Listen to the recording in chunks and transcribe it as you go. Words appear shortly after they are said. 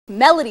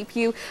Melody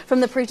Pugh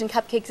from the Parisian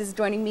Cupcakes is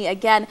joining me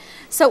again.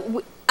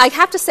 So I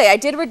have to say, I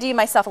did redeem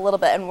myself a little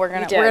bit, and we're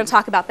gonna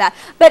talk about that.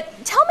 But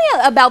tell me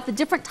about the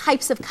different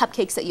types of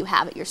cupcakes that you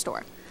have at your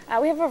store.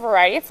 We have a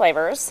variety of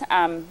flavors.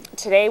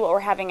 Today what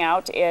we're having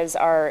out is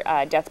our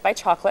Death by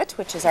Chocolate,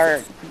 which is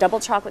our double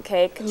chocolate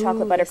cake,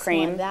 chocolate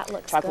buttercream,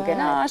 chocolate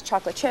ganache,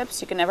 chocolate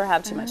chips. You can never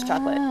have too much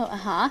chocolate.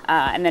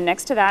 And then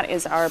next to that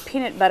is our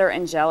peanut butter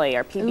and jelly,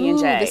 our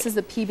PB&J. This is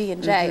the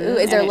PB&J. Ooh,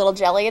 is there a little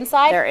jelly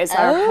inside? There is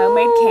our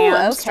homemade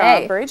canned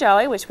strawberry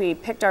jelly, which we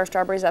picked our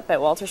strawberries up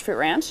at Walter's Fruit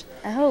Ranch.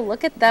 Oh,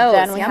 look at those.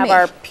 Then we have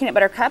our peanut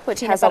butter cup,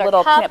 which has a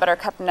little peanut butter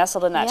cup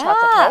nestled in that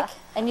chocolate cake.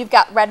 And you've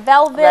got red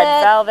velvet,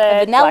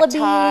 a vanilla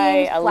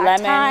bean,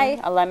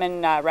 a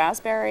lemon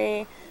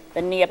raspberry,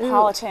 the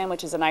Neapolitan,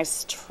 which is a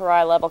nice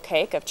tri-level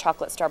cake of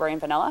chocolate, strawberry, and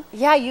vanilla.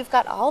 Yeah, you've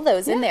got all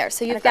those in there.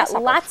 So you've got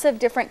lots of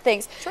different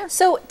things. Sure.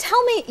 So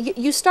tell me,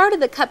 you started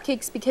the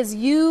cupcakes because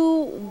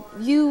you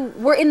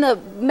were in the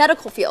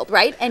medical field,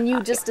 right? And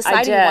you just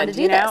decided you wanted to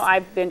do this. You know,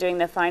 I've been doing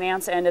the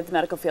finance end of the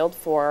medical field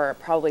for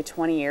probably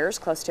 20 years,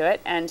 close to it,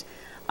 and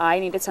I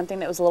needed something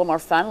that was a little more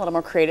fun, a little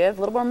more creative,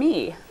 a little more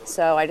me.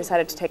 So I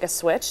decided to take a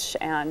switch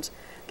and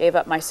gave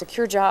up my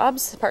secure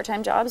jobs,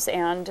 part-time jobs,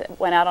 and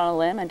went out on a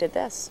limb and did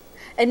this.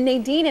 And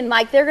Nadine and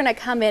Mike, they're going to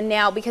come in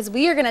now because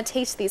we are going to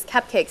taste these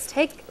cupcakes.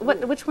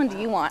 Which one do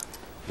you want?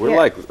 We're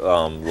like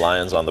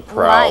lions on the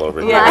prowl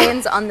over here.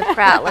 Lions on the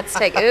prowl. Let's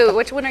take. Ooh,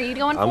 which one are you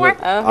going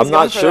for? I'm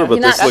not sure,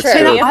 but this looks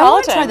good. I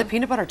want to try the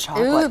peanut butter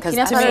chocolate because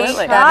to me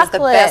that is the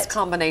best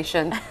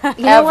combination ever.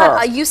 You know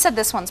what? You said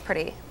this one's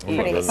pretty.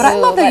 But I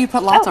love that you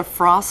put lots of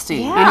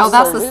frosting. Yeah, you know,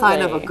 that's the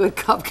sign of a good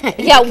cupcake.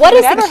 Yeah. What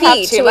is the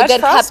key to a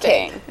good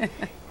cupcake?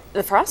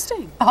 The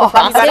frosting. Oh,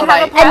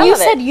 and you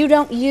said you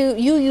don't you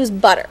use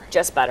butter.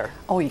 Just butter.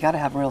 Oh, you got to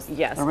have real.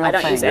 Yes, a real I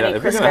don't thing. use any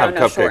if you're gonna have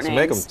cupcakes,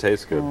 make them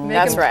taste good.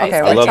 That's right. Okay,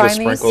 I love the trying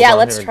sprinkles. these? Yeah, on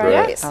let's here.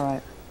 try these. All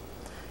right.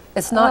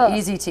 It's not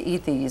easy to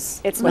eat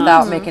these It's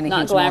without not, making a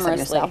not huge mess of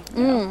glamorously.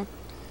 yourself.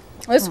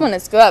 This one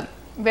is good.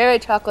 Very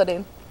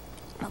chocolatey.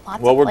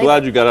 Well, we're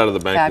glad you got out of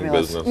the banking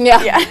Fabulous. business.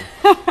 Yeah.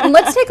 And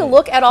let's take a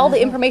look at all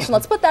the information.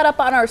 Let's put that up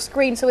on our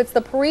screen. So it's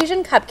the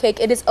Parisian Cupcake.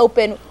 It is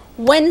open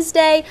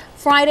Wednesday,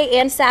 Friday,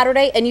 and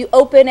Saturday, and you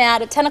open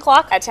at 10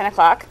 o'clock? At 10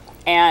 o'clock,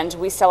 and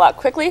we sell out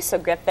quickly, so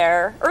get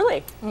there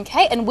early.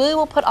 Okay, and we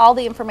will put all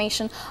the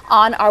information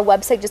on our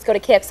website. Just go to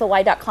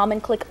kxly.com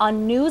and click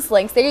on news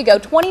links. There you go,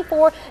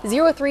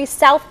 2403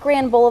 South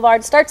Grand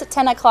Boulevard. Starts at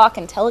 10 o'clock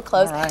until it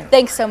closes. Right.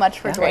 Thanks so much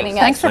for joining us.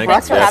 Thanks for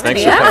Thanks for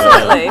breakfast.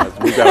 having me.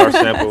 We've got our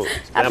sample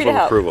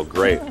approval.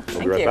 Great. We'll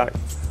be right back.